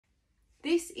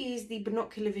this is the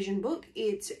Binocular Vision book.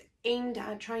 It's aimed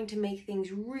at trying to make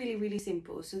things really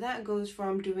simple. So that goes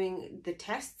from doing the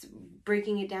tests,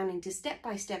 breaking it down into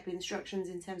step-by-step instructions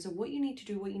in terms of what you need to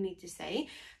do, what you need to say,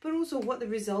 but also what the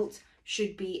results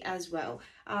should be as well.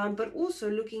 But also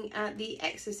looking at the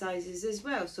exercises as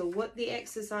well. So what the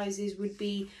exercises would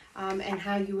be and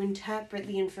how you interpret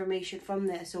the information from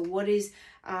there. So what is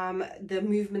the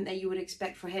movement that you would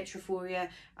expect for heterophoria,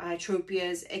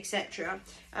 tropias, etc.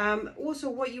 Also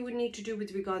what you would need to do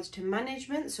with regards to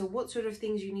management. So what sort of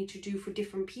things you need to do for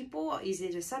different people. Is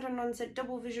it a sudden onset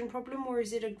double vision problem, or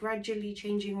is it a gradually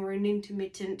changing or an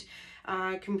intermittent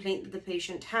complaint that the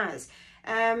patient has?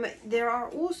 There are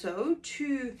also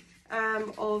two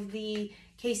of the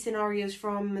case scenarios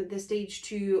from the stage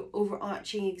 2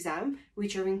 overarching exam,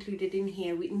 which are included in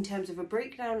here in terms of a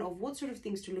breakdown of what sort of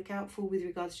things to look out for with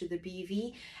regards to the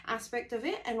BV aspect of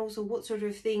it, and also what sort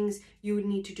of things you would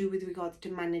need to do with regards to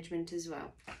management as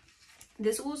well.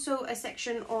 There's also a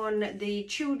section on the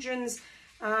children's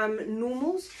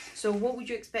normals. So what would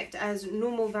you expect as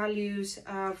normal values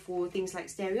for things like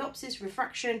stereopsis,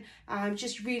 refraction,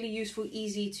 just really useful,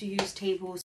 easy to use tables